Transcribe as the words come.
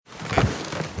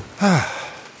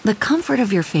The comfort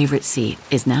of your favorite seat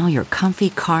is now your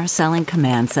comfy car-selling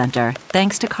command center,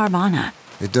 thanks to Carvana.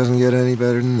 It doesn't get any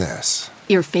better than this.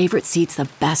 Your favorite seat's the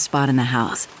best spot in the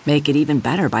house. Make it even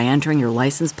better by entering your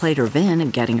license plate or VIN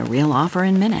and getting a real offer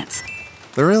in minutes.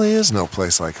 There really is no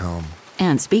place like home.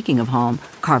 And speaking of home,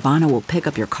 Carvana will pick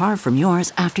up your car from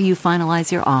yours after you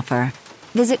finalize your offer.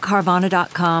 Visit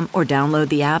Carvana.com or download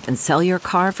the app and sell your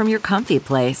car from your comfy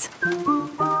place.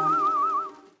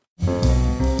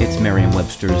 It's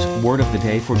Merriam-Webster's Word of the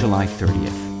Day for July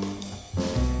 30th.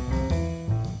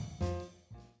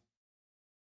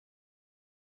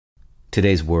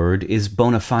 Today's word is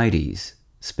boh-nuh-FYE-deez,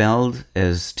 spelled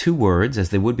as two words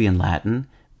as they would be in Latin,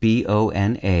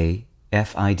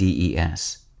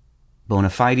 boh-nuh-FYE-deez.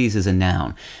 Boh-nuh-FYE-deez is a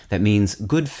noun that means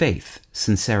good faith,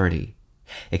 sincerity.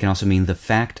 It can also mean the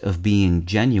fact of being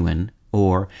genuine,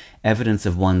 or evidence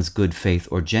of one's good faith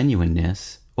or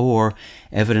genuineness, or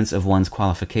evidence of one's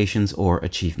qualifications or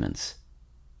achievements.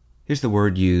 Here's the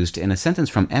word used in a sentence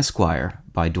from Esquire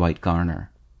by Dwight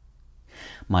Garner.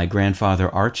 My grandfather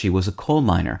Archie was a coal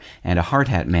miner and a hard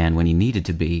hat man when he needed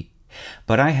to be.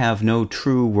 But I have no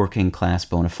true working-class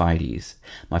boh-nuh-FYE-deez.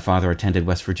 My father attended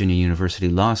West Virginia University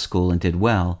Law School and did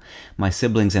well. My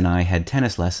siblings and I had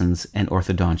tennis lessons and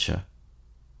orthodontia.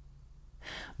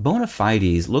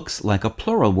 Boh-nuh-FYE-deez looks like a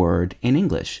plural word in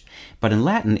English, but in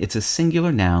Latin it's a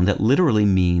singular noun that literally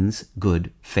means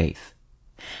good faith.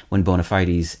 When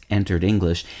boh-nuh-FYE-deez entered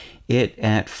English, it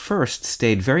at first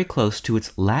stayed very close to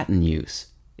its Latin use.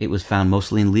 It was found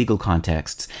mostly in legal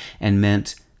contexts and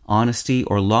meant honesty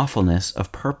or lawfulness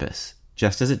of purpose,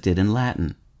 just as it did in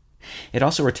Latin. It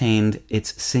also retained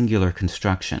its singular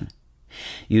construction.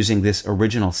 Using this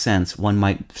original sense, one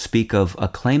might speak of a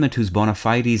claimant whose bona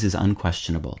fides is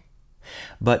unquestionable.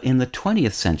 But in the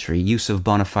 20th century, use of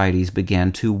bona fides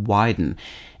began to widen,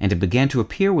 and it began to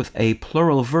appear with a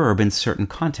plural verb in certain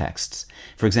contexts.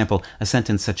 For example, a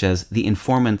sentence such as, the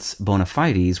informant's bona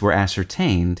fides were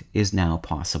ascertained, is now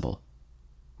possible.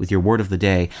 With your word of the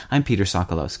day, I'm Peter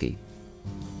Sokolowski.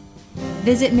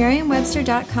 Visit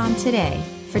Merriam-Webster.com today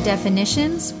for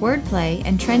definitions, wordplay,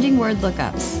 and trending word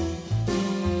lookups.